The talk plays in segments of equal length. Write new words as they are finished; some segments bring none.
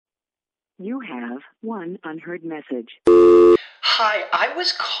You have one unheard message. Hi, I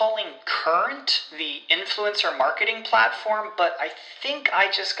was calling Current, the influencer marketing platform, but I think I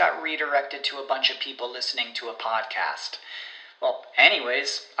just got redirected to a bunch of people listening to a podcast. Well,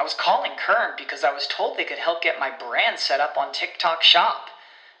 anyways, I was calling Current because I was told they could help get my brand set up on TikTok Shop,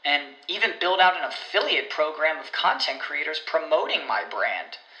 and even build out an affiliate program of content creators promoting my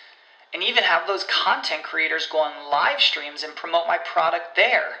brand, and even have those content creators go on live streams and promote my product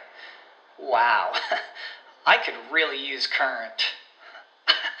there. Wow, I could really use Current.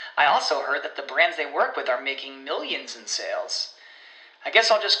 I also heard that the brands they work with are making millions in sales. I guess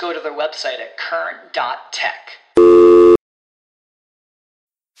I'll just go to their website at current.tech.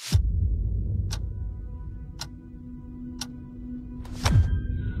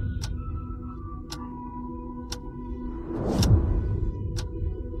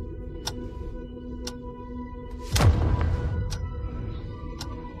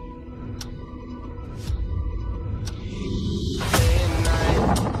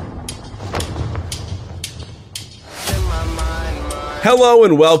 Hello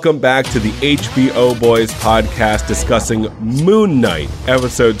and welcome back to the HBO Boys podcast discussing Moon Knight,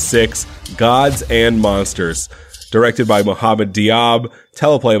 Episode 6, Gods and Monsters. Directed by Mohamed Diab,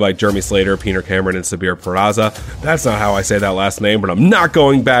 teleplay by Jeremy Slater, Peter Cameron, and Sabir Peraza. That's not how I say that last name, but I'm not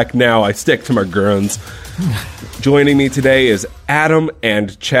going back now. I stick to my guns. Joining me today is Adam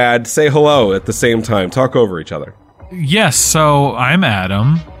and Chad. Say hello at the same time. Talk over each other. Yes, so I'm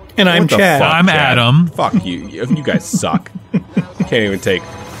Adam. And I'm Chad. I'm Chad. Adam. Fuck you. You guys suck. Can't even take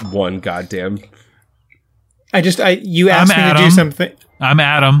one goddamn. You asked me to do something. I'm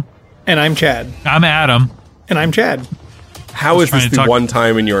Adam. And I'm Chad. I'm Adam. And I'm Chad. How is this the one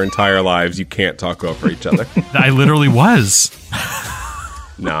time in your entire lives you can't talk over each other? I literally was.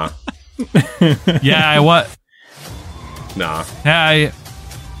 Nah. Yeah, I was. Nah. Yeah,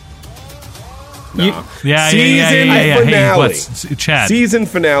 Nah. Season finale. Hey, Chad. Season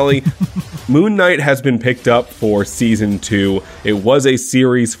finale. Moon Knight has been picked up for season 2. It was a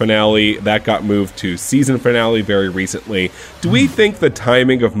series finale that got moved to season finale very recently. Do we think the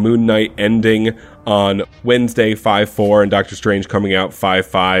timing of Moon Knight ending on Wednesday 5/4 and Doctor Strange coming out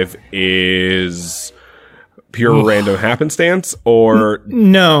 5/5 is pure random happenstance, or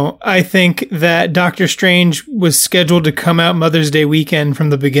no? I think that Doctor Strange was scheduled to come out Mother's Day weekend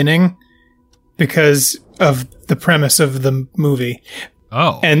from the beginning because of the premise of the movie.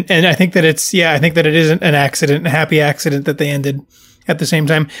 Oh, and I think that I think that it isn't an accident, a happy accident that they ended at the same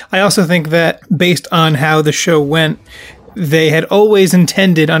time. I also think that based on how the show went, they had always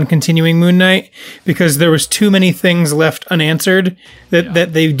intended on continuing Moon Knight because there was too many things left unanswered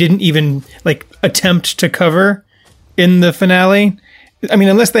that they didn't even attempt to cover in the finale. I mean,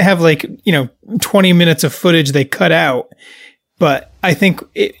 unless they have 20 minutes of footage they cut out. But I think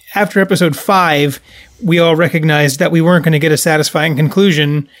after episode 5, we all recognized that we weren't going to get a satisfying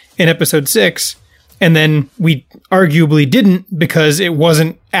conclusion in episode 6. And then we arguably didn't because it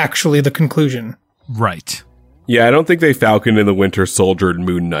wasn't actually the conclusion. Right. Yeah, I don't think they Falcon and the Winter Soldiered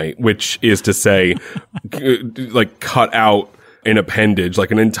Moon Knight, which is to say, cut out an appendage,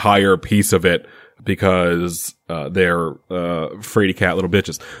 an entire piece of it, because they're fraidy cat little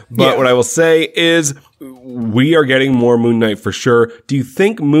bitches. But what I will say is we are getting more Moon Knight for sure. Do you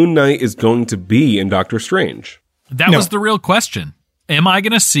think Moon Knight is going to be in Doctor Strange? That was the real question. Am I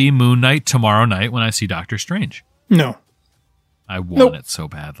going to see Moon Knight tomorrow night when I see Doctor Strange? No. I want it so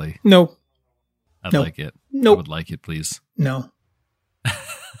badly. No. I'd like it. Nope. I would like it, please. No.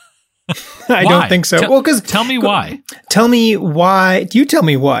 I don't think so. Tell me why. Tell me why. You tell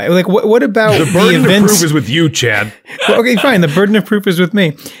me why. What about the burden of proof is with you, Chad? Well, okay, fine. The burden of proof is with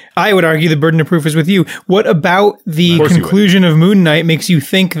me. I would argue the burden of proof is with you. What about the conclusion of Moon Knight makes you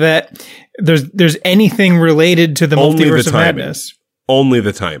think that there's anything related to the multiverse of madness? Only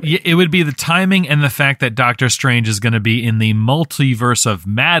the timing. It would be the timing and the fact that Doctor Strange is going to be in the multiverse of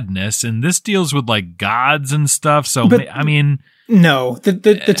madness, and this deals with gods and stuff. So, I mean, no,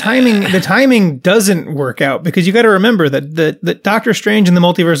 the timing doesn't work out because you got to remember that Doctor Strange in the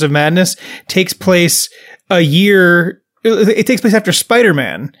multiverse of madness takes place a year. It takes place after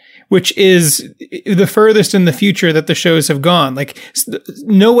Spider-Man, which is the furthest in the future that the shows have gone.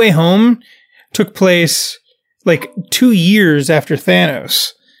 No Way Home took place 2 years after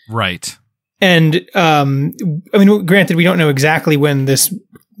Thanos. Right. And, I mean, granted, we don't know exactly when this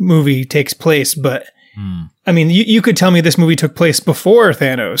movie takes place, but I mean, you could tell me this movie took place before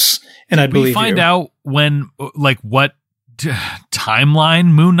Thanos and I'd believe you. We find out when, what timeline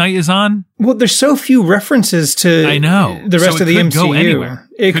Moon Knight is on? Well, there's so few references to I know. the rest So of it the could go MCU. anywhere.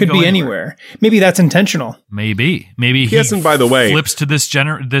 It could go be anywhere. Maybe that's intentional. Maybe he Yes, and by the way, flips to this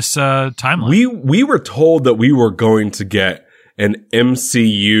timeline. We were told that we were going to get an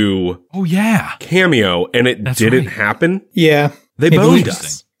MCU Oh yeah. cameo, and it That's didn't right. happen. Yeah. They Maybe boned we-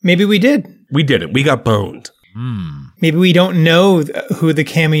 us. Maybe we did. We didn't. We got boned. Maybe we don't know who the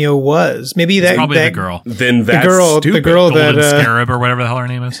cameo was. Maybe It's that probably that the girl. Then that's the stupid. girl Golden that Scarab or whatever the hell her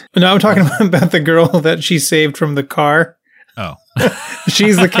name is. no, I'm talking about the girl that she saved from the car. Oh.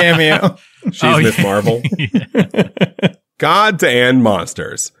 She's the cameo. She's Oh, Miss yeah. Marvel. Gods and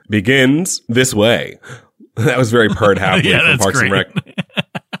Monsters begins this way. That was very Perd Hapley Yeah, from that's Parks and great.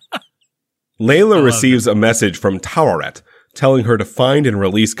 Rec. Layla receives a message from Taweret telling her to find and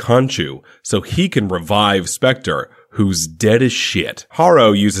release Khonshu so he can revive Spectre, who's dead as shit.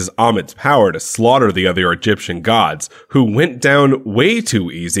 Harrow uses Amit's power to slaughter the other Egyptian gods, who went down way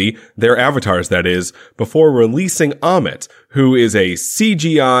too easy, their avatars that is, before releasing Amit, who is a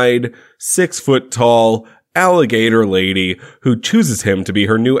CGI'd, 6-foot-tall alligator lady who chooses him to be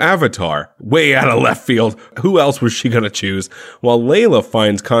her new avatar. Way out of left field. Who else was she gonna choose? While Layla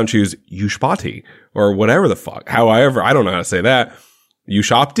finds Khonshu's Yushpati, or whatever the fuck. However, I don't know how to say that.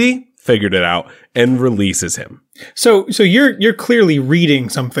 Yushapti? Figured it out, and releases him. So you're clearly reading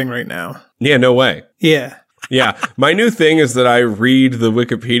something right now. Yeah, no way. Yeah. Yeah, my new thing is that I read the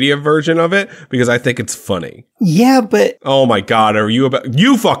Wikipedia version of it because I think it's funny. Yeah, but Oh my god, are you about...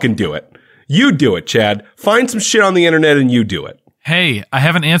 You fucking do it. You do it, Chad. Find some shit on the internet and you do it. Hey, I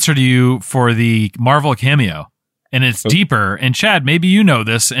have an answer to you for the Marvel cameo, and it's deeper. And Chad, maybe you know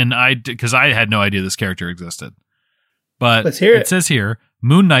this, and because I had no idea this character existed. But Let's hear it. It says here,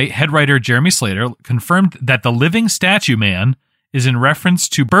 Moon Knight head writer Jeremy Slater confirmed that the living statue man is in reference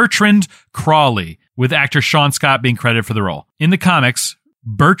to Bertrand Crawley, with actor Sean Scott being credited for the role. In the comics,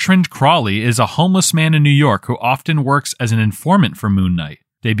 Bertrand Crawley is a homeless man in New York who often works as an informant for Moon Knight.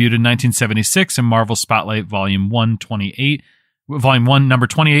 Debuted in 1976 in Marvel Spotlight Volume 1, number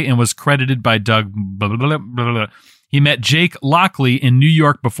 28, and was credited by Doug blah, blah, blah, blah, blah. He met Jake Lockley in New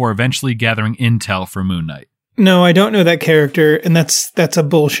York before eventually gathering intel for Moon Knight. no, I don't know that character, and that's a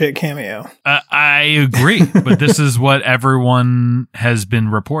bullshit cameo. I agree, but this is what everyone has been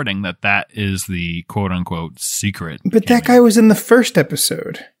reporting, that is the quote-unquote secret. But that guy was in the first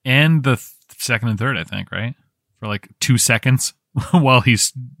episode. And the second and third, I think, right? For like 2 seconds while he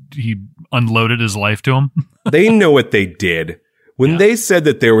unloaded his life to him. They know what they did. When they said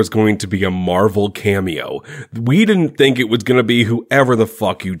that there was going to be a Marvel cameo, we didn't think it was going to be whoever the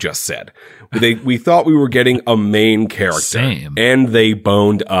fuck you just said. We thought we were getting a main character. Same. And they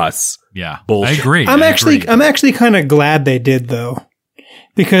boned us. Yeah, Bullshit. I agree. I'm I actually agree. kind of glad they did though,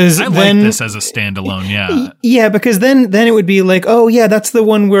 because I then like this as a standalone. Yeah, yeah, because then it would be like, oh yeah, that's the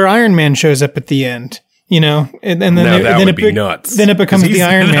one where Iron Man shows up at the end, you know, and then Now that would it be nuts. Then it becomes 'Cause the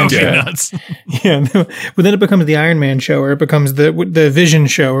Iron that Man would be show. nuts. Yeah, but then it becomes the Iron Man show, or it becomes the Vision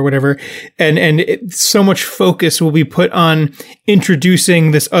show, or whatever, and so much focus will be put on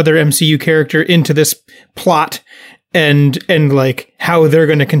introducing this other MCU character into this plot, and like how they're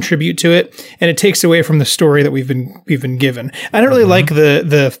going to contribute to it, and it takes away from the story that we've been given. I don't really like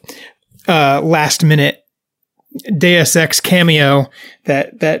the last minute Deus Ex cameo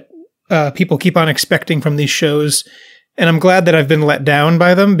that people keep on expecting from these shows. And I'm glad that I've been let down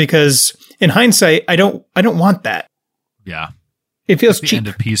by them, because in hindsight, I don't want that. Yeah. It feels The cheap. end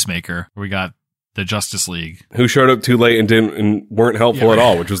of Peacemaker. We got the Justice League. Who showed up too late and weren't helpful Yeah, at right.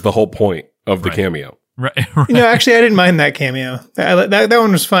 all, which was the whole point of the Right. cameo. Right. You know, actually, I didn't mind that cameo. That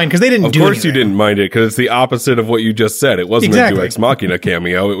one was fine because they didn't Of do course you anything. didn't mind it because it's the opposite of what you just said. It wasn't Exactly. a Deus Ex Machina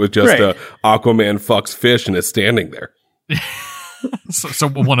cameo. It was just Right. a Aquaman fucks fish and is standing there. So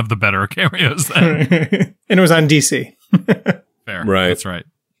one of the better cameos then. And it was on DC. Fair. Right. That's right.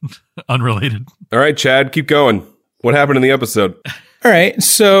 Unrelated. All right, Chad, keep going. What happened in the episode? All right,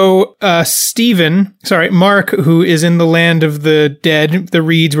 so Mark, who is in the land of the dead, the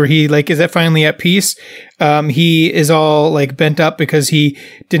Reeds, where he is finally at peace. He is all bent up because he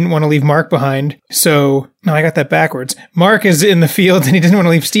didn't want to leave Mark behind. So no, I got that backwards. Mark is in the field and he doesn't want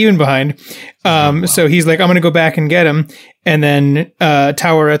to leave Steven behind. So he's like, I'm going to go back and get him. And then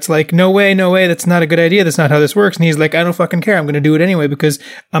Toweret's like, no way, that's not a good idea. That's not how this works. And he's like, I don't fucking care. I'm going to do it anyway because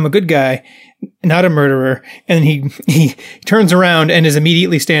I'm a good guy, not a murderer. And he turns around and is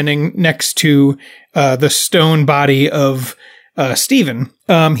immediately standing next to the stone body of Steven.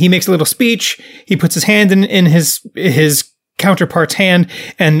 He makes a little speech. He puts his hand in his counterpart's hand,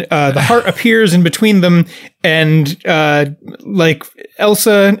 and the heart appears in between them, and like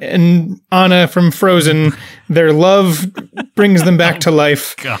Elsa and Anna from Frozen, their love brings them back to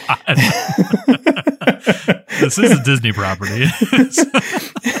life. God. This is a Disney property.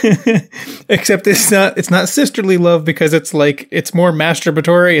 Except it's not sisterly love, because it's more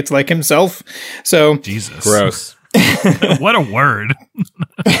masturbatory. It's like himself. So Jesus. Gross. What a word.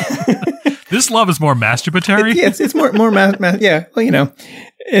 This love is more masturbatory? It's more yeah. Well,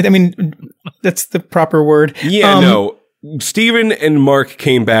 I mean, that's the proper word. Yeah, no. Steven and Mark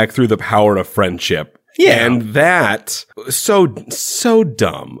came back through the power of friendship. Yeah. And that, so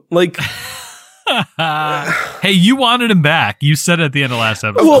dumb. Like, hey, you wanted him back. You said it at the end of last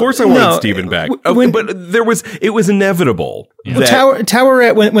episode. of course I wanted Steven back. But it was inevitable. Well,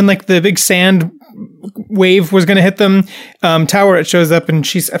 Towerette, when like the big sand wave was going to hit them, Towerette shows up, and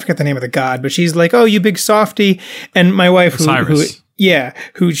I forget the name of the god, but she's like, "Oh, you big softy." And my wife,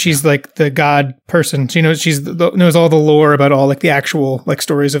 who she's like the god person. She knows knows all the lore about all like the actual like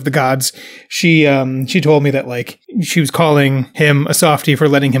stories of the gods. She told me that like she was calling him a softy for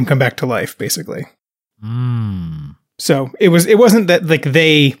letting him come back to life, basically. So it wasn't that like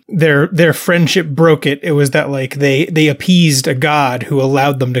their friendship broke it. It was that like they appeased a god who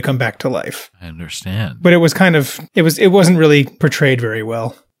allowed them to come back to life. I understand. But it was it wasn't really portrayed very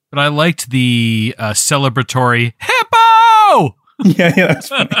well. But I liked the celebratory hippo. Yeah, that's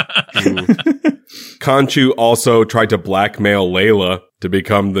funny. Khonshu also tried to blackmail Layla to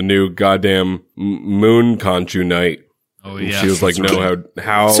become the new goddamn Moon Khonshu Knight. Oh yeah. She was like, "No,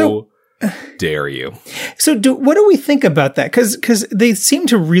 how dare you?" So what do we think about that? Because they seem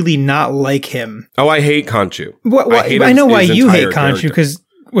to really not like him. Oh, I hate Khonshu. I know why you hate Khonshu.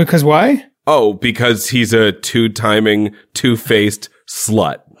 Because why? Oh, because he's a two-timing, two-faced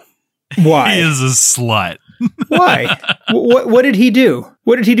slut. Why? He is a slut. Why? What did he do?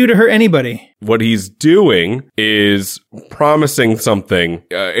 What did he do to hurt anybody? What he's doing is promising something,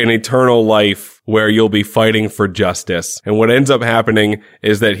 an eternal life where you'll be fighting for justice. And what ends up happening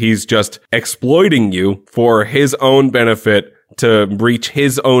is that he's just exploiting you for his own benefit to reach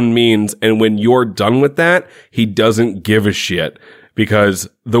his own means. And when you're done with that, he doesn't give a shit. Because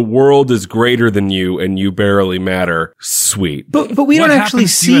the world is greater than you and you barely matter. Sweet. But we don't actually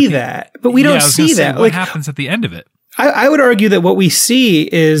see that. But we don't see that. What happens at the end of it? I would argue that what we see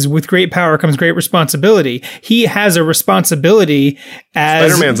is with great power comes great responsibility. He has a responsibility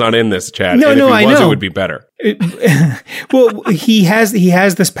as Spider-Man's not in this, Chad. No, and if he I was, know. It would be better. Well, he has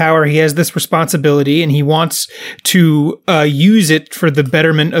this power, he has this responsibility, and he wants to use it for the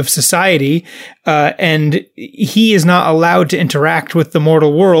betterment of society. And he is not allowed to interact with the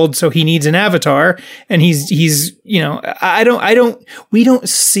mortal world, so he needs an avatar. And we don't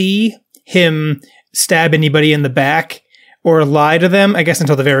see him stab anybody in the back or lie to them, I guess,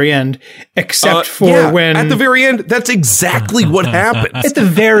 until the very end, except for when... At the very end, that's exactly what happens. At the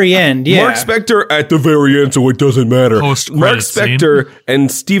very end, yeah. Mark Spector at the very end, so it doesn't matter. Mark Spector and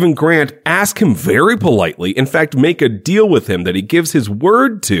Stephen Grant ask him very politely, in fact, make a deal with him that he gives his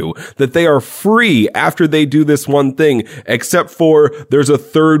word to, that they are free after they do this one thing, except for there's a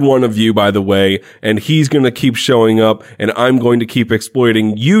third one of you, by the way, and he's going to keep showing up, and I'm going to keep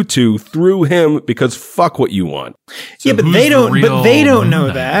exploiting you two through him because fuck what you want. So yeah, but they don't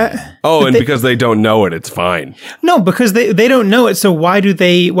know that. Oh, and because they don't know it, it's fine. No, because they don't know it. So why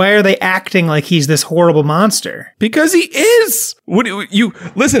are they acting like he's this horrible monster? Because he is.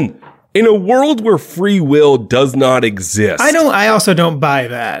 Listen, in a world where free will does not exist. I also don't buy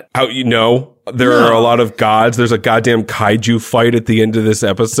that. How there are a lot of gods. There's a goddamn kaiju fight at the end of this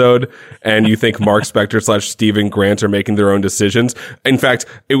episode, and you think Mark Spector / Stephen Grant are making their own decisions. In fact,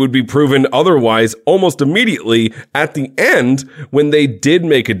 it would be proven otherwise almost immediately at the end when they did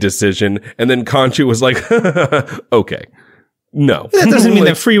make a decision, and then Khonshu was like, okay. No. That doesn't mean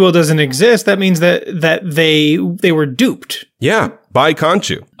that free will doesn't exist. That means that they were duped. Yeah, by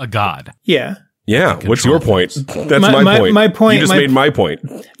Khonshu. A god. Yeah. Yeah, what's your point? That's my point. My point. You just made my point.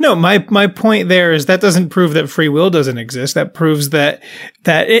 No, my point there is that doesn't prove that free will doesn't exist. That proves that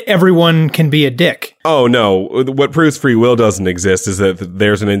everyone can be a dick. Oh, no. What proves free will doesn't exist is that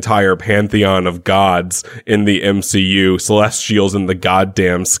there's an entire pantheon of gods in the MCU, celestials in the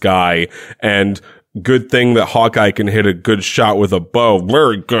goddamn sky, and good thing that Hawkeye can hit a good shot with a bow.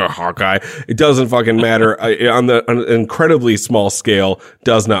 Very good, Hawkeye. It doesn't fucking matter. On an incredibly small scale,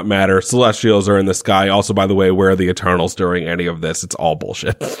 does not matter. Celestials are in the sky. Also, by the way, where are the Eternals during any of this? It's all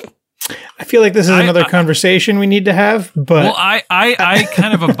bullshit. I feel like this is another conversation we need to have, but well, I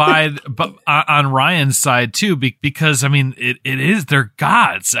kind of abide on Ryan's side too, because I mean, they're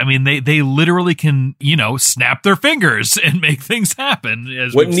gods. I mean, they literally can, snap their fingers and make things happen.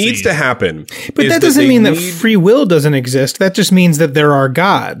 What needs to happen, but that doesn't mean that free will doesn't exist. That just means that there are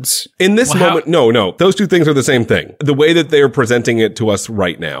gods. In this moment, no, those two things are the same thing. The way that they're presenting it to us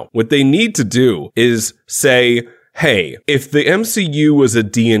right now, what they need to do is say, hey, if the MCU was a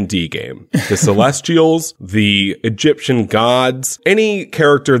D&D game, the Celestials, the Egyptian gods, any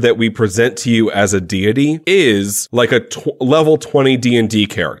character that we present to you as a deity is like a level 20 D&D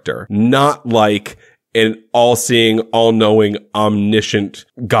character, not like an all-seeing, all-knowing, omniscient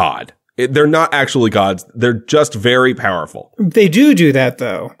god. They're not actually gods. They're just very powerful. They do that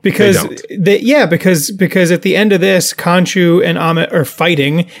though, because because at the end of this, Khonshu and Ammit are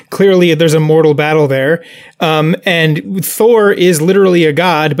fighting. Clearly, there's a mortal battle there, and Thor is literally a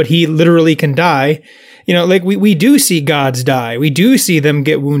god, but he literally can die. Like we do see gods die. We do see them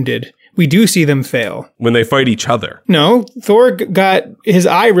get wounded. We do see them fail when they fight each other. No, Thor got his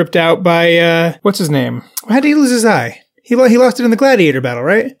eye ripped out by what's his name? How did he lose his eye? He lost it in the gladiator battle,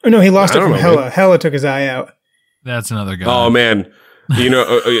 right? Or no, he lost it from Hela. Man. Hela took his eye out. That's another guy. Oh, man.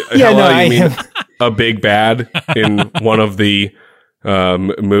 Hela, you mean a big bad in one of the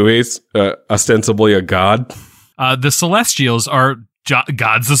movies, ostensibly a god? The Celestials are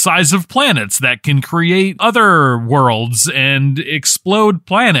gods the size of planets that can create other worlds and explode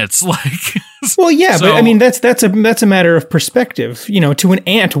planets. Well, yeah, but I mean that's a matter of perspective. To an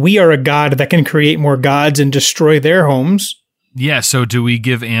ant, we are a god that can create more gods and destroy their homes. Yeah, so do we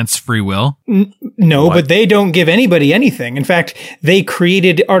give ants free will? No, but they don't give anybody anything. In fact, they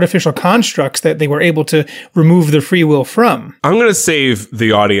created artificial constructs that they were able to remove the free will from. I'm going to save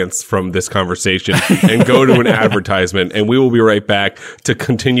the audience from this conversation and go to an advertisement, and we will be right back to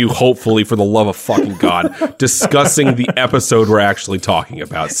continue, hopefully, for the love of fucking God, discussing the episode we're actually talking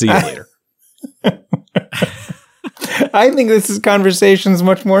about. See you later. I think this conversation is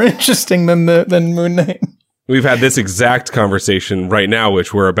much more interesting than Moon Knight. We've had this exact conversation right now,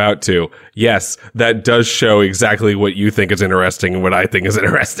 which we're about to. Yes, that does show exactly what you think is interesting and what I think is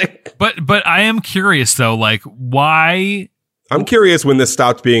interesting. But I am curious, though, why... I'm curious when this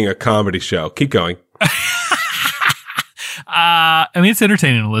stopped being a comedy show. Keep going. I mean, it's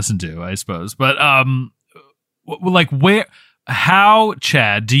entertaining to listen to, I suppose. But, how,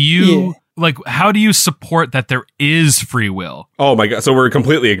 Chad, do you... Yeah. How do you support that there is free will? Oh, my God. So we're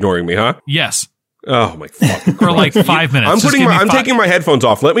completely ignoring me, huh? Yes. Oh my fucking For 5 minutes. I'm taking my headphones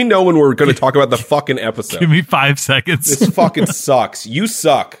off. Let me know when we're going to talk about the fucking episode. Give me 5 seconds. This fucking sucks. You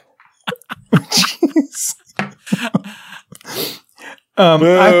suck.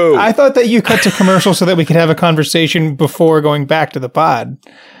 I thought that you cut to commercial so that we could have a conversation before going back to the pod.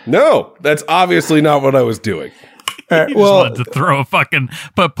 No, that's obviously not what I was doing. Right, just wanted to throw a fucking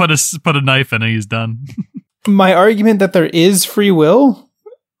put a knife in and he's done. My argument that there is free will.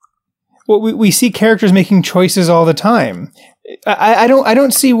 Well, we see characters making choices all the time. I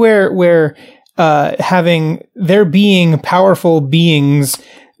don't see where having there being powerful beings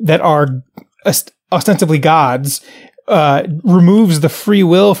that are ostensibly gods removes the free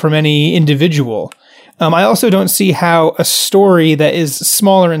will from any individual. I also don't see how a story that is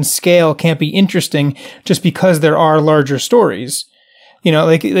smaller in scale can't be interesting just because there are larger stories. There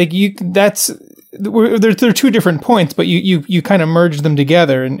are two different points, but you kind of merge them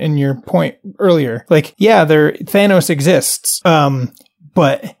together in your point earlier. Thanos exists,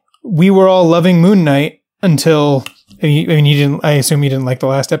 but we were all loving Moon Knight until you didn't. I assume you didn't like the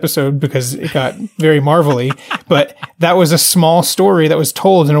last episode because it got very Marvel-y. But that was a small story that was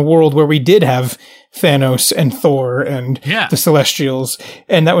told in a world where we did have Thanos and Thor and the Celestials,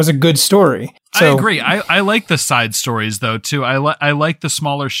 and that was a good story. So, I agree. I like the side stories though too. I like the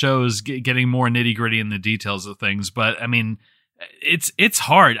smaller shows getting more nitty gritty in the details of things. But I mean, it's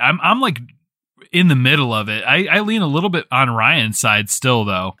hard. I'm in the middle of it. I lean a little bit on Ryan's side still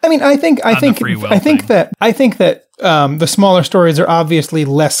though. I mean, I think that the smaller stories are obviously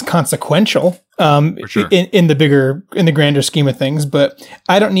less consequential. Sure. in the grander scheme of things, but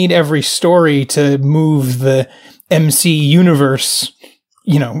I don't need every story to move the MC universe,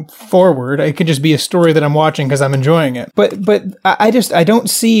 forward. It could just be a story that I'm watching because I'm enjoying it. But I don't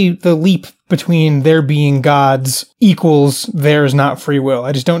see the leap between there being gods equals there's not free will.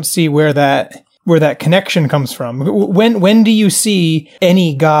 I just don't see where that connection comes from. When do you see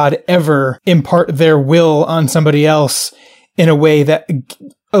any god ever impart their will on somebody else in a way that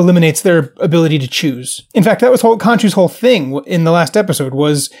eliminates their ability to choose? In fact, that was Khonshu's whole thing in the last episode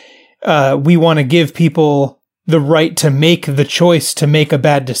was we want to give people the right to make the choice to make a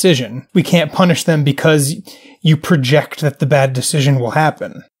bad decision. We can't punish them because you project that the bad decision will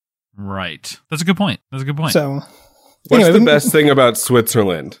happen. Right. That's a good point. So, What's anyway, the best thing about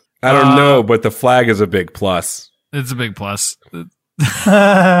Switzerland? I don't know, but the flag is a big plus. It's a big plus.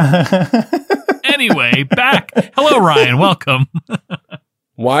 Anyway, back. Hello, Ryan. Welcome.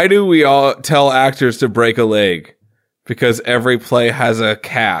 Why do we all tell actors to break a leg? Because every play has a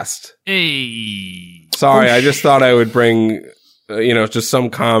cast. Hey. Sorry, I just thought I would bring, just some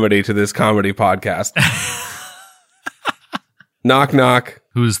comedy to this comedy podcast. Knock, knock.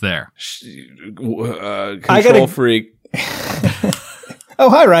 Who's there? Control freak. Oh,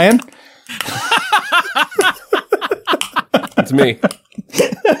 hi, Ryan. It's me.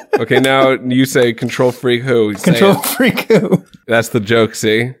 Okay, now you say control freak who? Control freak who? That's the joke,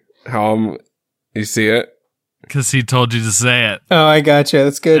 see? You see it? Because he told you to say it. Oh, I gotcha.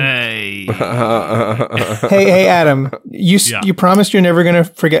 That's good. Hey. Hey, Adam. You promised you're never going to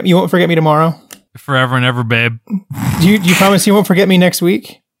forget. You won't forget me tomorrow? Forever and ever, babe. Do you promise you won't forget me next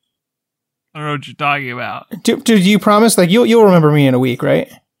week? I don't know what you're talking about. Do you promise? Like, you'll remember me in a week,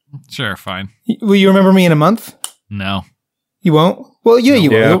 right? Sure, fine. Will you remember me in a month? No. You won't? Well, yeah,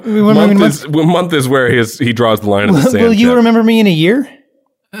 you will. You remember me in a month is where he draws the line in the sand. Will you remember me in a year?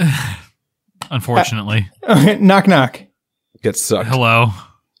 Unfortunately. Knock, knock. Get sucked. Hello.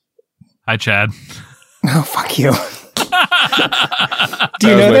 Hi, Chad. Oh, fuck you.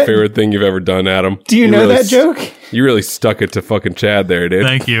 That was my favorite thing you've ever done, Adam. Do you know that joke? You really stuck it to fucking Chad there, dude.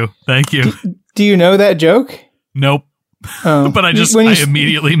 Thank you. Do you know that joke? Nope. Oh. But I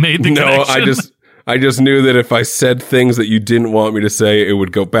immediately made the connection. No, I just knew that if I said things that you didn't want me to say, it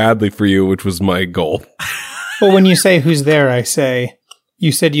would go badly for you, which was my goal. Well, when you say who's there, I say,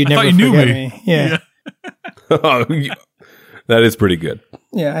 you said you'd never forget me. Yeah. That is pretty good.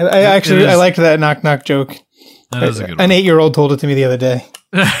 Yeah, I liked that knock knock joke. That is a good one. An 8-year-old told it to me the other day.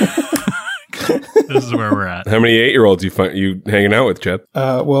 This is where we're at. How many 8-year-olds you hanging out with, Chad?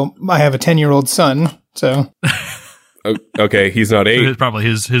 Well, I have a 10-year-old son, so. Okay, he's not 8. It's probably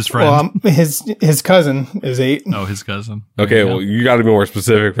his friend. Well, his cousin is 8. Oh, his cousin. Okay, well, you got to be more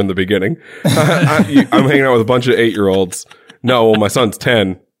specific from the beginning. I'm hanging out with a bunch of 8-year-olds. No, well, my son's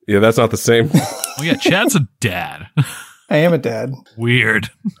 10. Yeah, that's not the same. Oh yeah, Chad's a dad. I am a dad. Weird.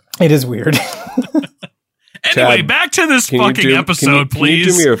 It is weird. Anyway, Chad, back to this fucking episode, please.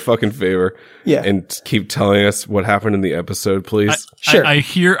 Can you do me a fucking favor? Yeah. And keep telling us what happened in the episode, please? Sure. I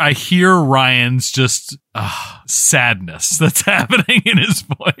hear Ryan's just sadness that's happening in his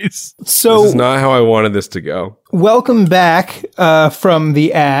voice. So this is not how I wanted this to go. Welcome back from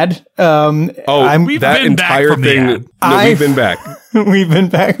the ad. We've been back from the ad. We've been back. We've been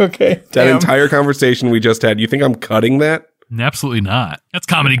back. Okay. That entire conversation we just had. You think I'm cutting that? Absolutely not. That's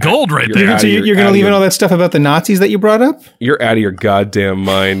comedy gold right You're there. So you're going to leave in all that stuff about the Nazis that you brought up? You're out of your goddamn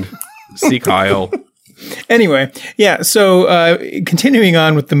mind. See Kyle. Anyway, yeah, so continuing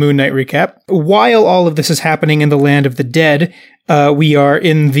on with the Moon Knight recap. While all of this is happening in the land of the dead, we are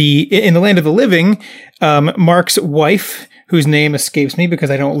in the land of the living. Mark's wife, whose name escapes me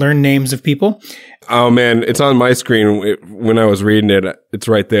because I don't learn names of people. Oh, man, it's on my screen when I was reading it. It's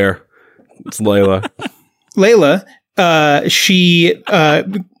right there. It's Layla. Layla. She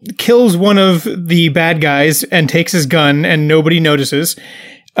kills one of the bad guys and takes his gun and nobody notices.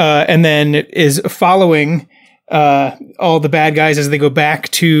 And then is following all the bad guys as they go back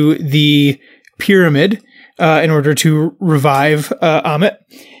to the pyramid in order to revive Amit.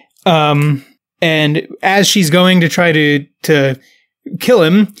 And as she's going to try to kill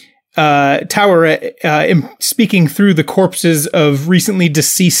him, Tower, speaking through the corpses of recently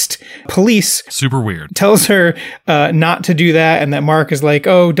deceased police, super weird, tells her not to do that, and that Mark is like,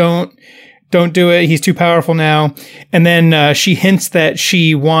 "Oh, don't do it. He's too powerful now." And then she hints that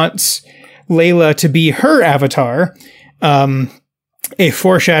she wants Layla to be her avatar, a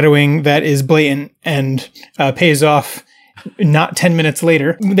foreshadowing that is blatant and pays off. Not 10 minutes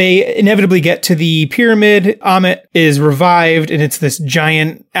later, they inevitably get to the pyramid. Amit is revived, and it's this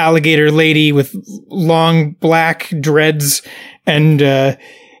giant alligator lady with long black dreads. And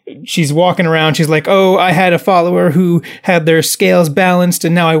she's walking around. She's like, "Oh, I had a follower who had their scales balanced,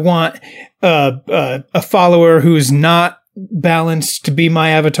 and now I want a follower who's not balanced to be my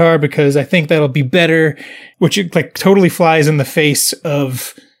avatar because I think that'll be better." Which like totally flies in the face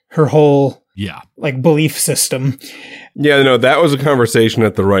of her whole belief system. Yeah, no, that was a conversation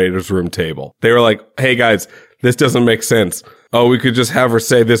at the writer's room table. They were like, "Hey guys, this doesn't make sense. Oh, we could just have her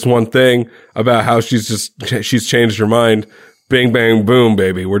say this one thing about how she's changed her mind. Bing, bang, boom,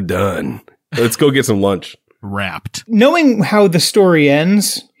 baby, we're done. Let's go get some lunch." Wrapped. Knowing how the story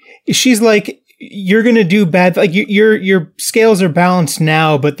ends, she's like, you're going to do bad. Like your scales are balanced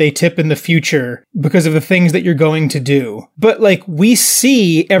now, but they tip in the future because of the things that you're going to do. But like we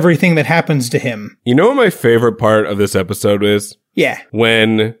see everything that happens to him. You know what my favorite part of this episode is? Yeah.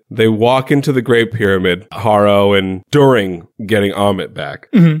 When they walk into the Great Pyramid, Haro and during getting Amit back,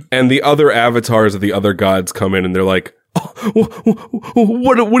 and the other avatars of the other gods come in and they're like,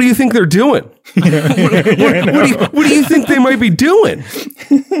 what do you think they're doing? What do you think they might be doing?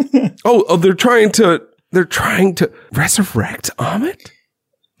 Oh, they're trying to resurrect Amit?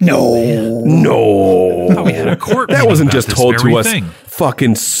 No. Oh, we had a court That meeting wasn't about just this told to very us thing.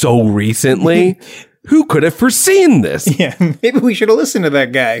 fucking so recently. Who could have foreseen this? Yeah, maybe we should have listened to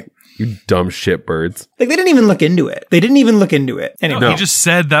that guy. You dumb shitbirds. Like, they didn't even look into it. Anyway. No, he just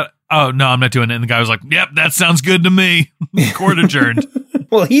said that, oh, no, I'm not doing it. And the guy was like, yep, that sounds good to me. Court adjourned.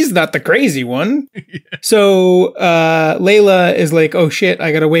 Well, he's not the crazy one. So Layla is like, oh shit,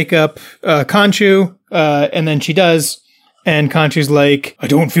 I gotta wake up Khonshu. And then she does. And Khonshu's like, I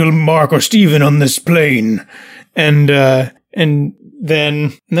don't feel Mark or Steven on this plane. And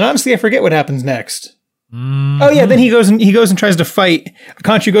then honestly, I forget what happens next. Oh yeah, then he goes and tries to fight.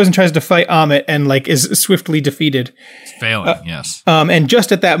 Khonshu goes and tries to fight Amit and like is swiftly defeated. Failing, yes. And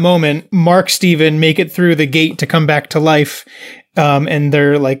just at that moment, Mark, Steven make it through the gate to come back to life. And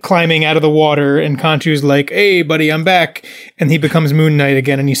they're like climbing out of the water, and Khonshu's like, hey buddy, I'm back. And he becomes Moon Knight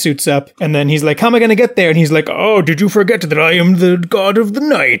again, and he suits up. And then he's like, how am I going to get there? And he's like, oh, did you forget that I am the god of the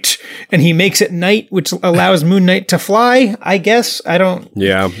night? And he makes it night, which allows Moon Knight to fly, I guess. I don't.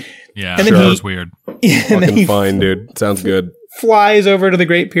 Yeah. Yeah, And then that he- was weird. And then he Fine, dude. Sounds good. flies over to the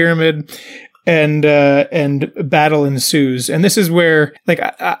Great Pyramid, and battle ensues. And this is where, like,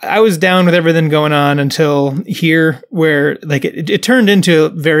 I was down with everything going on until here, where like it turned into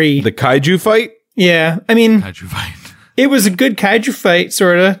very The kaiju fight? yeah. I mean, How'd you find? it was a good kaiju fight,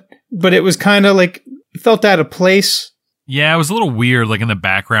 sort of, but it was kind of like felt out of place. Yeah, it was a little weird. Like in the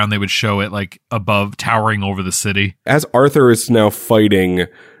background, they would show it like above, towering over the city. As Arthur is now fighting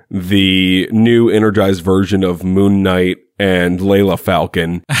the new energized version of Moon Knight and Layla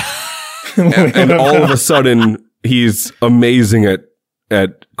Falcon, and all of a sudden he's amazing at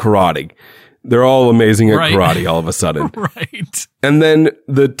karate. They're all amazing at Right. karate all of a sudden. Right. And then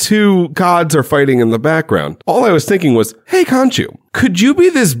the two gods are fighting in the background. All I was thinking was, hey, Khonshu, could you be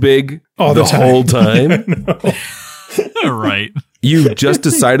this big All the time. whole time? Right. You just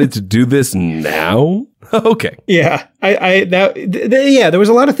decided to do this now? Okay. Yeah, there was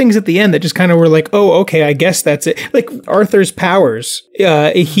a lot of things at the end that just kind of were like, oh, okay, I guess that's it. Like Arthur's powers,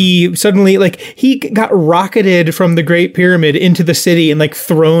 he suddenly he got rocketed from the Great Pyramid into the city and like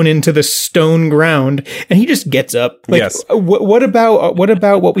thrown into the stone ground, and he just gets up. Like, Yes. What about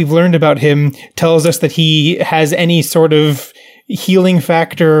what we've learned about him tells us that he has any sort of healing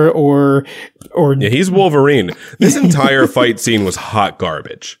factor or Yeah, he's Wolverine. This entire fight scene was hot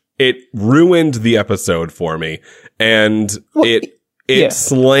garbage. It ruined the episode for me, and it yeah.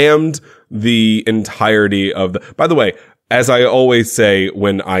 slammed the entirety of the. By the way, as I always say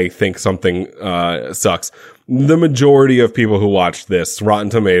when I think something sucks, the majority of people who watch this, Rotten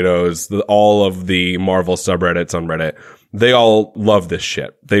Tomatoes, all of the Marvel subreddits on Reddit, they all love this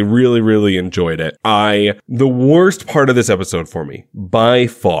shit. They really, really enjoyed it. The worst part of this episode for me, by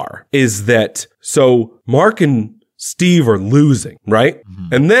far, is that so Mark and Steve are losing, right?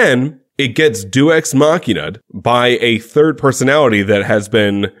 Mm-hmm. And then it gets Deus Ex Machina'd by a third personality that has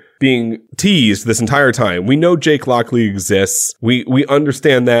been being teased this entire time. We know Jake Lockley exists. We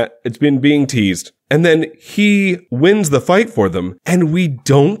understand that. It's been being teased. And then he wins the fight for them, and we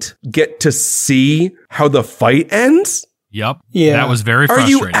don't get to see how the fight ends? Yep. Yeah. That was very Are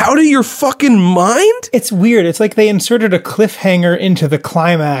frustrating. you out of your fucking mind? It's weird. It's like they inserted a cliffhanger into the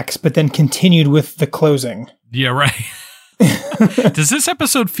climax, but then continued with the closing. Yeah, right. Does this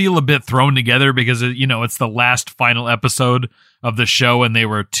episode feel a bit thrown together because, it's the last final episode of the show and they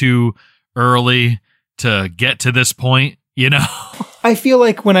were too early to get to this point, I feel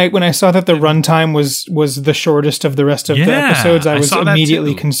like when I saw that the runtime was the shortest of the rest of the Yeah, episodes, I I was saw that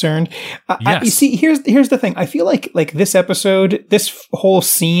immediately too. concerned. Yes. You see, here's the thing. I feel like this episode, this whole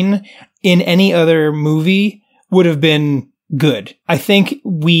scene in any other movie would have been good. I think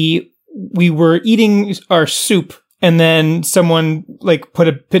we were eating our soup, and then someone like put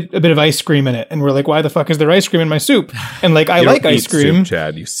a bit of ice cream in it, and we're like, "Why the fuck is there ice cream in my soup?" And like, I You like don't ice eat cream. soup,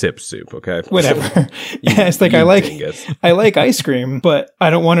 Chad. You sip soup, okay? Whatever. Yeah, it's like you I dingus. like ice cream, but I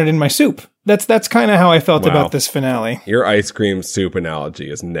don't want it in my soup. That's kind of how I felt Wow. about this finale. Your ice cream soup analogy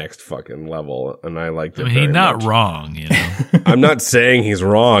is next fucking level, and I like it. He's very not much. wrong, I'm not saying he's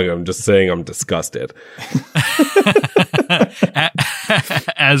wrong. I'm just saying I'm disgusted.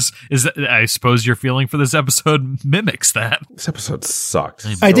 As is, I suppose your feeling for this episode mimics that. This episode sucked.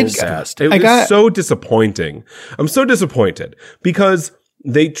 I did- It was so disappointing. I'm so disappointed because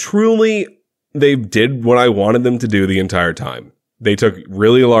they did what I wanted them to do the entire time. They took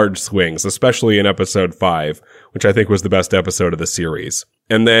really large swings, especially in episode 5, which I think was the best episode of the series.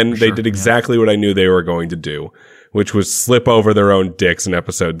 And then they did exactly what I knew they were going to do, which was slip over their own dicks in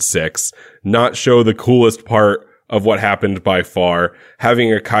episode 6, not show the coolest part of what happened by far,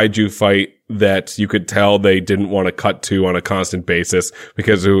 having a kaiju fight that you could tell they didn't want to cut to on a constant basis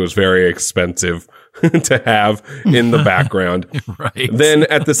because it was very expensive to have in the background. Right. Then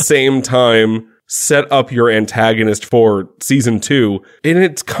at the same time, set up your antagonist for season 2, and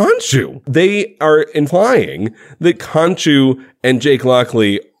it's Khonshu. They are implying that Khonshu and Jake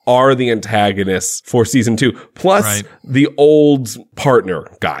Lockley are the antagonists for season 2, plus the old partner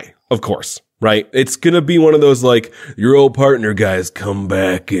guy, of course. Right? It's gonna be one of those, like, your old partner guys come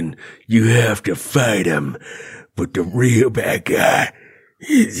back and you have to fight him, but the real bad guy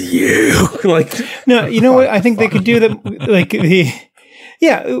is you. Like, No, you know what? I think they could do that. Like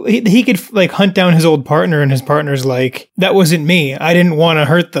he could like hunt down his old partner, and his partner's like, "That wasn't me. I didn't want to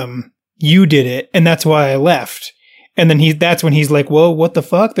hurt them. You did it, and that's why I left." And then that's when he's like, "Whoa, what the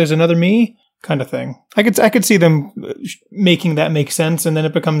fuck? There's another me." Kind of thing. I could see them making that make sense, and then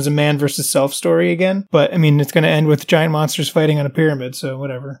it becomes a man versus self story again. But I mean, it's going to end with giant monsters fighting on a pyramid, so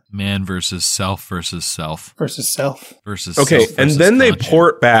whatever. Man versus self versus self Versus self. versus okay, self and versus then they Khonshu.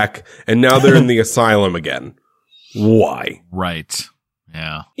 port back, and now they're in the asylum again. Why? Right.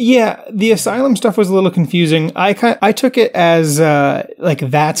 Yeah. Yeah, the asylum stuff was a little confusing. I took it as like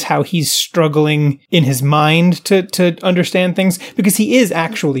that's how he's struggling in his mind to understand things, because he is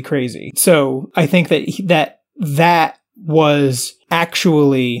actually crazy. So I think that that was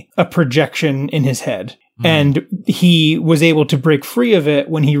actually a projection in his head. And he was able to break free of it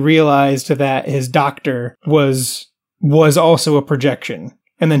when he realized that his doctor was also a projection.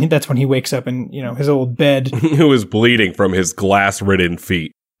 And then that's when he wakes up in, his old bed. Who is bleeding from his glass-ridden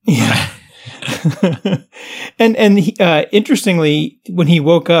feet. Yeah. and he, interestingly, when he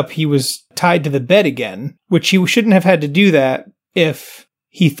woke up, he was tied to the bed again, which he shouldn't have had to do that if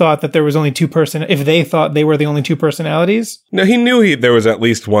he thought that there was only if they thought they were the only two personalities. No, he knew there was at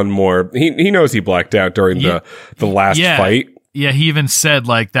least one more. He knows he blacked out during the last fight. Yeah, he even said,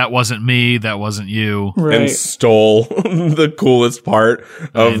 like, that wasn't me, that wasn't you. Right. And stole the coolest part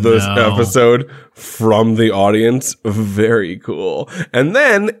of this episode from the audience. Very cool. And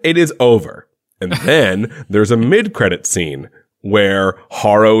then it is over. And then there's a mid-credit scene where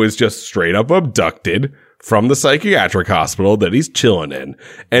Haro is just straight up abducted from the psychiatric hospital that he's chilling in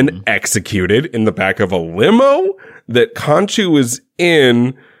and executed in the back of a limo that Khonshu is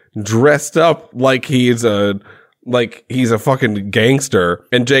in, dressed up like he's a fucking gangster,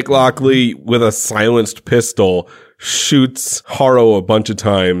 and Jake Lockley with a silenced pistol shoots Haro a bunch of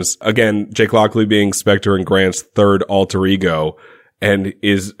times. Again, Jake Lockley being Spectre and Grant's third alter ego, and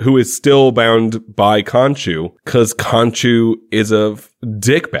who is still bound by Khonshu, because Khonshu is a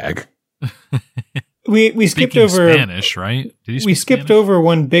dickbag. We skipped over Spanish, right? Did we skipped Spanish? over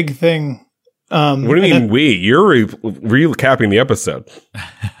one big thing. What do you mean we? You're recapping the episode.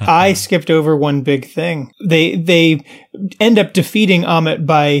 I skipped over one big thing. They end up defeating Ammit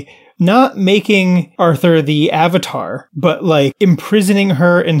by not making Arthur the Avatar, but like imprisoning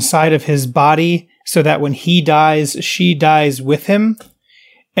her inside of his body so that when he dies, she dies with him.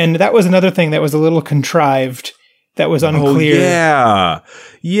 And that was another thing that was a little contrived, that was unclear. Oh,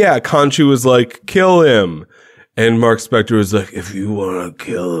 yeah. Khonshu was like, kill him. And Mark Spector was like, if you want to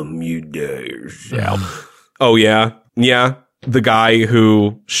kill him, you die yourself. Oh, yeah? Yeah. The guy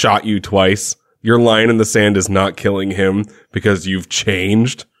who shot you twice. Your line in the sand is not killing him because you've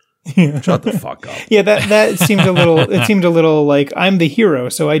changed. Shut the fuck up. Yeah, that seemed a little like, I'm the hero,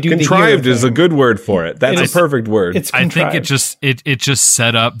 so I do Contrived the hero thing. is a good word for it. That's a perfect word. It's I contrived. think it just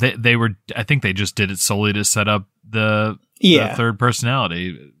set up. I think they just did it solely to set up the third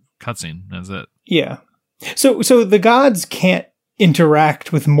personality cutscene. That's it. Yeah. So the gods can't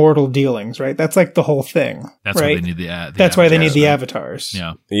interact with mortal dealings, right? That's like the whole thing. That's right? why they need the That's why they need the avatars,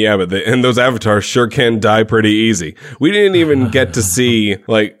 avatars. Yeah. Yeah, but and those avatars sure can die pretty easy. We didn't even get to see,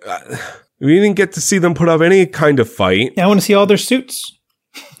 we didn't get to see them put up any kind of fight. I want to see all their suits.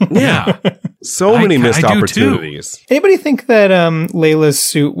 Yeah. So many missed I do too. opportunities. Anybody think that Layla's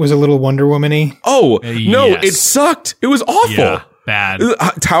suit was a little Wonder Woman-y? Oh, no, yes. it sucked. It was awful. Yeah. Bad.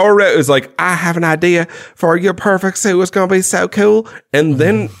 Tower Red was like, I have an idea for your perfect suit. It's going to be so cool. And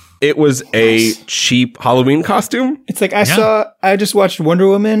then it was a cheap Halloween costume. It's like I just watched Wonder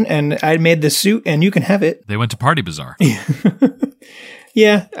Woman and I made the suit and you can have it. They went to Party Bazaar.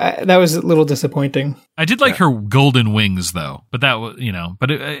 Yeah, that was a little disappointing. I did like her golden wings, though, but that was, but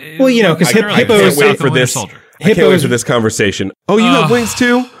well, because I can't wait for this. I can't wait for this conversation. Oh, you have wings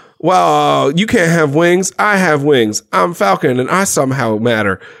too? Well, you can't have wings. I have wings. I'm Falcon, and I somehow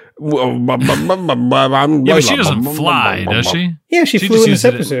matter. Yeah, but she doesn't fly, does she? Yeah, she flew in this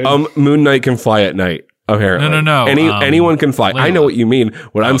episode. Moon Knight can fly at night. Apparently. No. Anyone can fly. Layla. I know what you mean.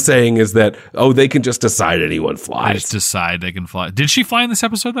 What I'm saying is that, they can just decide anyone flies. They just decide they can fly. Did she fly in this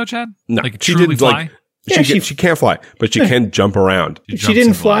episode, though, Chad? No. Like, she truly did, fly? She can't fly, but she can jump around. She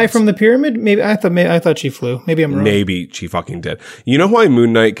didn't fly from the pyramid? Maybe I thought she flew. Maybe I'm wrong. Maybe she fucking did. You know why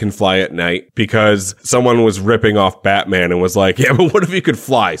Moon Knight can fly at night? Because someone was ripping off Batman and was like, yeah, but what if you could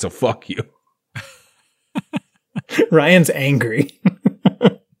fly? So fuck you. Ryan's angry.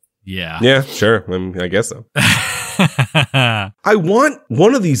 Yeah. Yeah, sure. I guess so. I want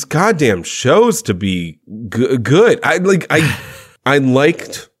one of these goddamn shows to be good. I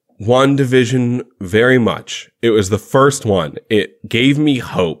liked WandaVision very much. It was the first one. It gave me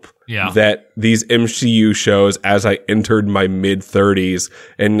hope that these MCU shows, as I entered my mid-30s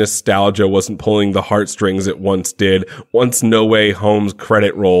and nostalgia wasn't pulling the heartstrings it once did, once No Way Home's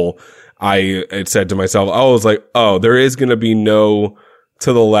credit roll, I had said to myself, there is going to be no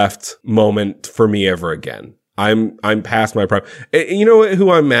to the left moment for me ever again. I'm past my prime. You know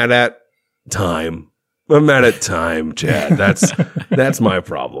who I'm mad at? Time. I'm mad at time, Chad. That's my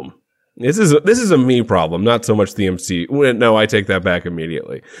problem. This is a me problem, not so much the MCU. No, I take that back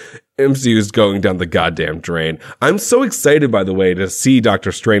immediately. MCU is going down the goddamn drain. I'm so excited, by the way, to see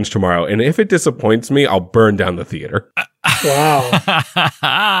Doctor Strange tomorrow, and if it disappoints me, I'll burn down the theater.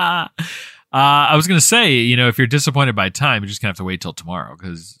 Wow. I was going to say, if you're disappointed by time, you're just going to have to wait till tomorrow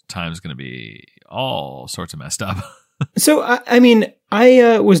because time's going to be all sorts of messed up. So,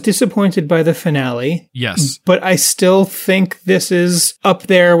 I was disappointed by the finale. Yes. But I still think this is up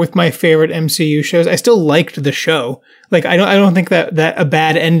there with my favorite MCU shows. I still liked the show. Like, I don't think that a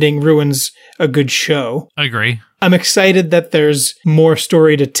bad ending ruins a good show. I agree. I'm excited that there's more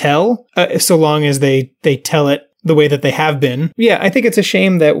story to tell, so long as they tell it the way that they have been. Yeah, I think it's a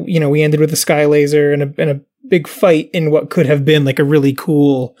shame that, we ended with a sky laser and a big fight in what could have been like a really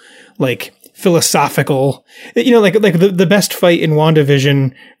cool, like, philosophical, the best fight in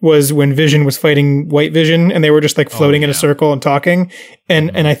WandaVision was when Vision was fighting White Vision and they were just like floating in a circle and talking.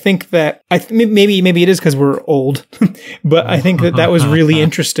 And I think that maybe it is because we're old, but I think that was really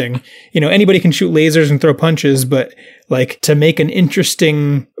interesting. Anybody can shoot lasers and throw punches, but like to make an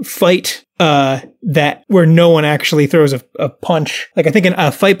interesting fight, that where no one actually throws a punch. Like I think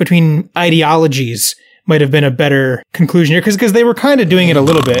a fight between ideologies might have been a better conclusion here because they were kind of doing it a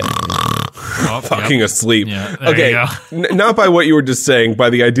little bit. Fucking asleep. Yeah, okay, not by what you were just saying, by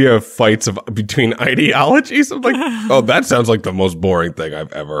the idea of fights between ideologies. I'm like, that sounds like the most boring thing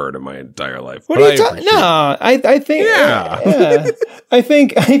I've ever heard in my entire life. What are you talking? No, I think. Yeah. I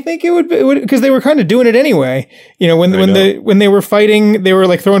think it would because they were kind of doing it anyway. When they were fighting, they were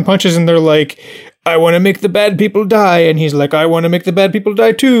like throwing punches, and they're like, I want to make the bad people die. And he's like, I want to make the bad people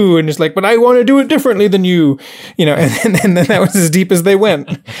die too. And it's like, but I want to do it differently than you, and then that was as deep as they went.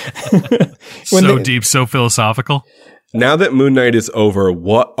 Deep, so philosophical. Now that Moon Knight is over,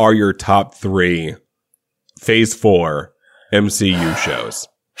 what are your top 3 Phase 4 MCU shows?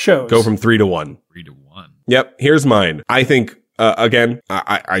 Go from 3 to 1. 3 to 1. Yep. Here's mine. I think, again,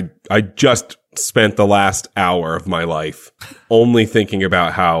 I just spent the last hour of my life only thinking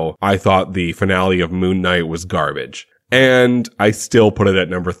about how I thought the finale of Moon Knight was garbage. And I still put it at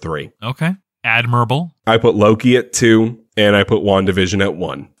number 3. Okay. Admirable. I put Loki at 2, and I put WandaVision at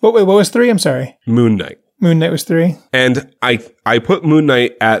 1. Wait, what was 3? I'm sorry. Moon Knight. Moon Knight was 3. And I put Moon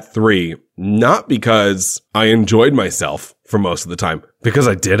Knight at 3, not because I enjoyed myself for most of the time, because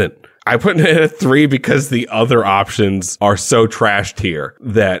I didn't. I put it at 3 because the other options are so trashed here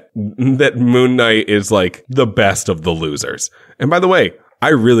that Moon Knight is like the best of the losers. And by the way, I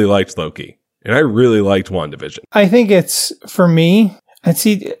really liked Loki and I really liked WandaVision. I think it's, for me,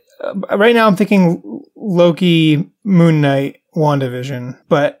 right now I'm thinking Loki, Moon Knight, WandaVision,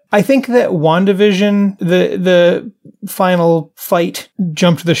 but I think that WandaVision, the final fight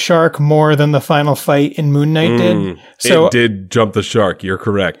jumped the shark more than the final fight in Moon Knight did. So it did jump the shark. You're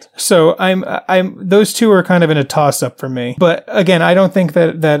correct. So I'm those two are kind of in a toss up for me. But again, I don't think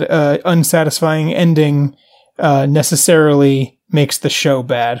that unsatisfying ending necessarily makes the show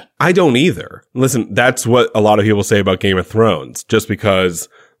bad. I don't either. Listen, that's what a lot of people say about Game of Thrones, just because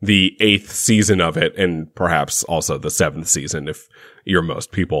the 8th season of it, and perhaps also the 7th season if you're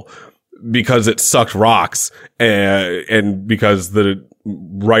most people, because it sucked rocks and because the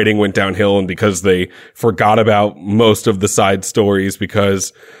writing went downhill and because they forgot about most of the side stories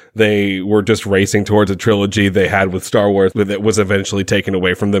because they were just racing towards a trilogy they had with Star Wars that was eventually taken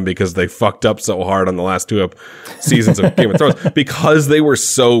away from them because they fucked up so hard on the last 2 seasons of Game of Thrones because they were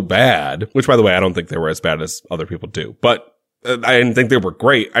so bad, which by the way, I don't think they were as bad as other people do, but I didn't think they were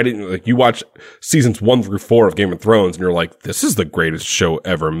great. I didn't like you watch seasons 1 through 4 of Game of Thrones and you're like, this is the greatest show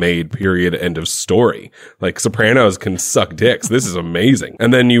ever made, period, end of story. Like Sopranos can suck dicks. This is amazing.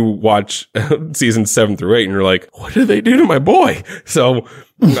 And then you watch seasons 7 through 8 and you're like, what did they do to my boy? So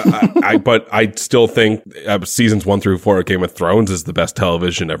but I still think seasons 1 through 4 of Game of Thrones is the best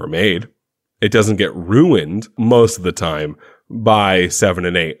television ever made. It doesn't get ruined most of the time by 7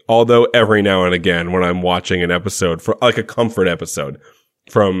 and 8. Although every now and again, when I'm watching an episode for like a comfort episode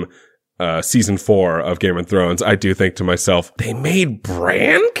from season 4 of Game of Thrones, I do think to myself, they made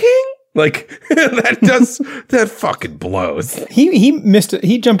Bran king? Like that fucking blows. He missed it.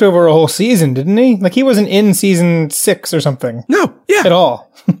 He jumped over a whole season, didn't he? Like he wasn't in season 6 or something. No, yeah. At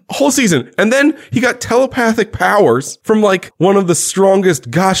all. Whole season. And then he got telepathic powers from like one of the strongest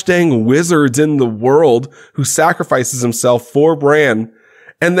gosh dang wizards in the world who sacrifices himself for Bran.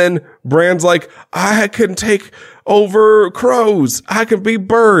 And then Bran's like, I can take over crows. I can be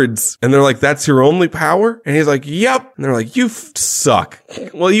birds. And they're like, that's your only power? And he's like, yep. And they're like, you suck.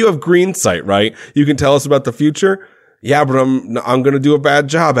 Well, you have green sight, right? You can tell us about the future. Yeah, but I'm going to do a bad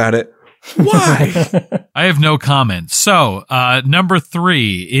job at it. Why? I have no comment. So, number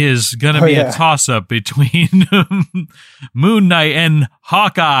 3 is going to be a toss-up between Moon Knight and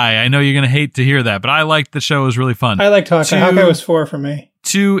Hawkeye. I know you're going to hate to hear that, but I liked the show. It was really fun. I liked Hawkeye. Hawkeye was 4 for me.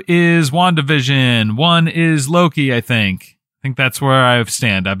 2 is WandaVision. 1 is Loki, I think. I think that's where I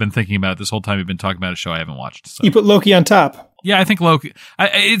stand. I've been thinking about it this whole time. We've been talking about a show I haven't watched. So. You put Loki on top. Yeah, I think Loki.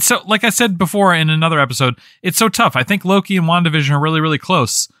 It's so, like I said before in another episode, it's so tough. I think Loki and WandaVision are really, really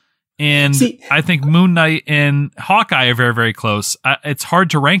close. And I think Moon Knight and Hawkeye are very, very close. It's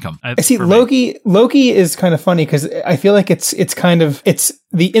hard to rank them. Loki is kind of funny because I feel like it's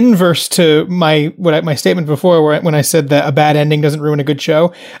the inverse to my statement before when I said that a bad ending doesn't ruin a good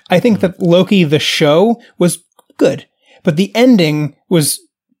show. I think that Loki, the show, was good, but the ending was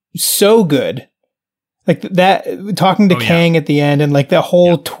so good. Like that, talking to Kang at the end and like the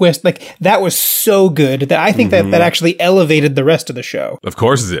whole twist, like that was so good that I think that actually elevated the rest of the show. Of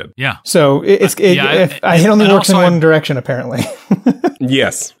course it did. Yeah. So it only works in one direction, apparently.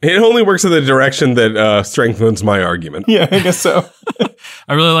 Yes. It only works in the direction that strengthens my argument. Yeah, I guess so.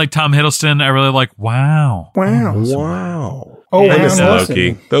 I really like Tom Hiddleston. I really like Wow. Oh, I miss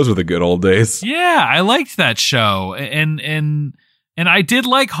Loki. Those were the good old days. Yeah, I liked that show. And I did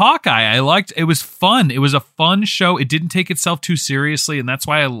like Hawkeye. It was fun. It was a fun show. It didn't take itself too seriously, and that's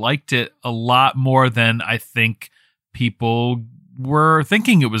why I liked it a lot more than I think people were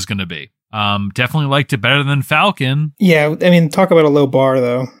thinking it was going to be. Definitely liked it better than Falcon. Yeah, I mean, talk about a low bar,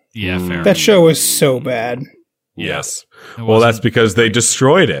 though. Yeah, fair. That show was so bad. Yes. Well, that's because they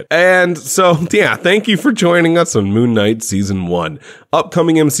destroyed it. And so, yeah, thank you for joining us on Moon Knight Season 1.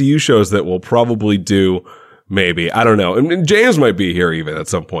 Upcoming MCU shows that we'll probably do... Maybe. I don't know. And James might be here even at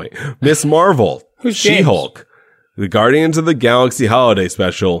some point. Miss Marvel. Who's She-Hulk. The Guardians of the Galaxy Holiday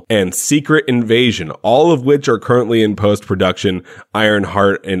Special, and Secret Invasion, all of which are currently in post-production.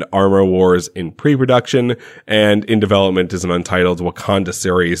 Ironheart and Armor Wars in pre-production, and in development is an untitled Wakanda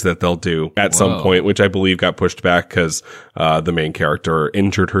series that they'll do at some point, which I believe got pushed back because the main character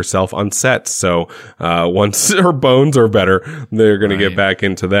injured herself on set. So once her bones are better, they're going to get back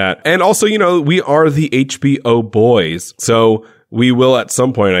into that. And also, we are the HBO boys, so we will at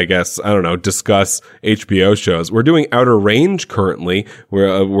some point, I guess, I don't know, discuss HBO shows. We're doing Outer Range currently,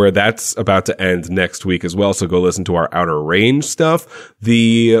 where that's about to end next week as well. So go listen to our Outer Range stuff.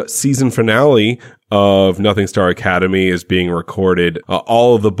 The season finale of Nothing Star Academy is being recorded.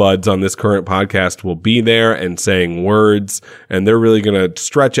 All of the buds on this current podcast will be there and saying words, and they're really going to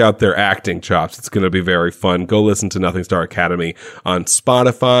stretch out their acting chops. It's going to be very fun. Go listen to Nothing Star Academy on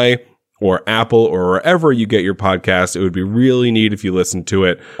Spotify or Apple or wherever you get your podcast. It would be really neat if you listened to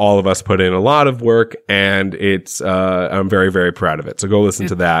it. All of us put in a lot of work, and it's I'm very, very proud of it. So go listen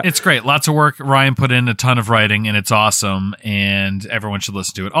to that. It's great. Lots of work. Ryan put in a ton of writing, and it's awesome, and everyone should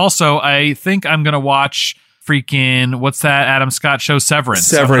listen to it. Also, I think I'm going to watch freaking, what's that Adam Scott show? Severance.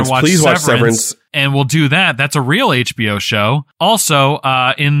 Please watch Severance. And we'll do that. That's a real HBO show. Also,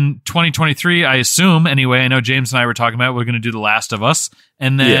 in 2023, I assume, anyway, I know James and I were talking about, we're going to do The Last of Us.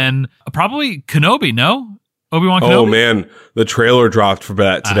 And then probably Kenobi, no? Obi-Wan Kenobi? Oh, man. The trailer dropped for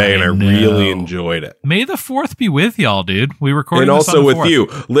that today, and I really enjoyed it. May the 4th be with y'all, dude. We recorded and this also on the with 4th.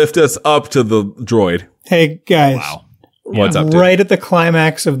 you. Lift us up to the droid. Hey, guys. Wow. What's up, dude? Right at the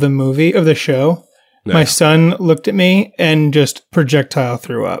climax of the show, No. my son looked at me and just projectile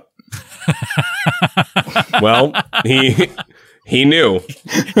threw up. Well, he knew.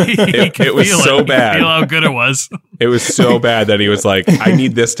 It was Feel so bad. Feel how good it was. It was so bad that he was like, I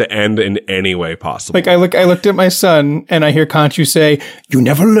need this to end in any way possible. Like I looked at my son and I hear Conchu say, "You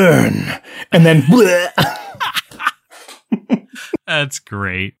never learn," and then bleh. That's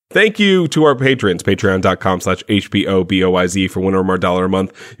great. Thank you to our patrons, patreon.com/HBOBOYZ for $1 or more a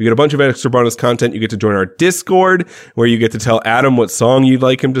month. You get a bunch of extra bonus content. You get to join our Discord where you get to tell Adam what song you'd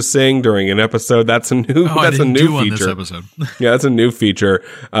like him to sing during an episode. That's a new, that's a new on this feature. episode. Yeah, that's a new feature.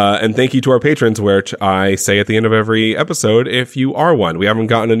 And thank you to our patrons, which I say at the end of every episode, if you are one. We haven't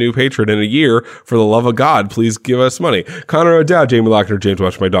gotten a new patron in a year. For the love of God, please give us money. Connor O'Dowd, Jamie Lochner, James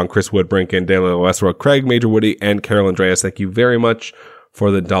Watch My Don, Chris Wood, Brinken, Daniel Westbrook, Craig, Major Woody, and Carol Andreas. Thank you very much for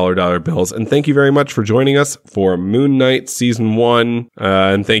the $dollar bills. And thank you very much for joining us for Moon Knight Season 1.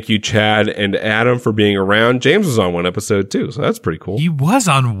 And thank you, Chad and Adam, for being around. James was on one episode too, so that's pretty cool. He was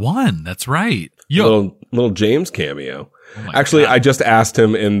on one. That's right. Yo, Little James cameo. Oh my Actually, God. I just asked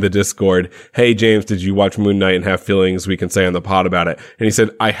him in the Discord, hey, James, did you watch Moon Knight and have feelings we can say on the pod about it? And he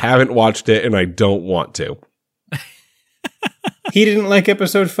said, I haven't watched it and I don't want to. He didn't like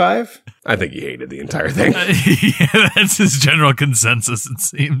episode 5. I think he hated the entire thing. yeah, that's his general consensus, it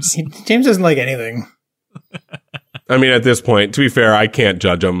seems. James doesn't like anything. I mean, at this point, to be fair, I can't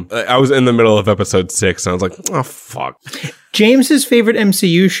judge him. I was in the middle of episode 6 and I was like, oh, fuck. James's favorite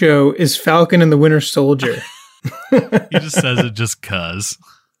MCU show is Falcon and the Winter Soldier. He just says it just cuz.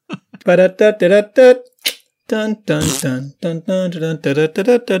 Ba-da-da-da-da-da. Dun dun dun dun dun dun dun dun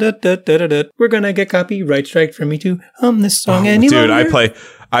dun dun dun dun. We're gonna get copyright strike for me to hum this song any Dude, longer.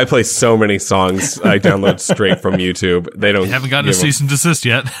 I play so many songs I download straight from YouTube. They don't Haven't gotten a give them- cease and desist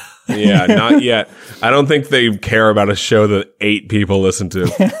yet. Yeah, not yet. I don't think they care about a show that 8 people listen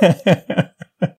to.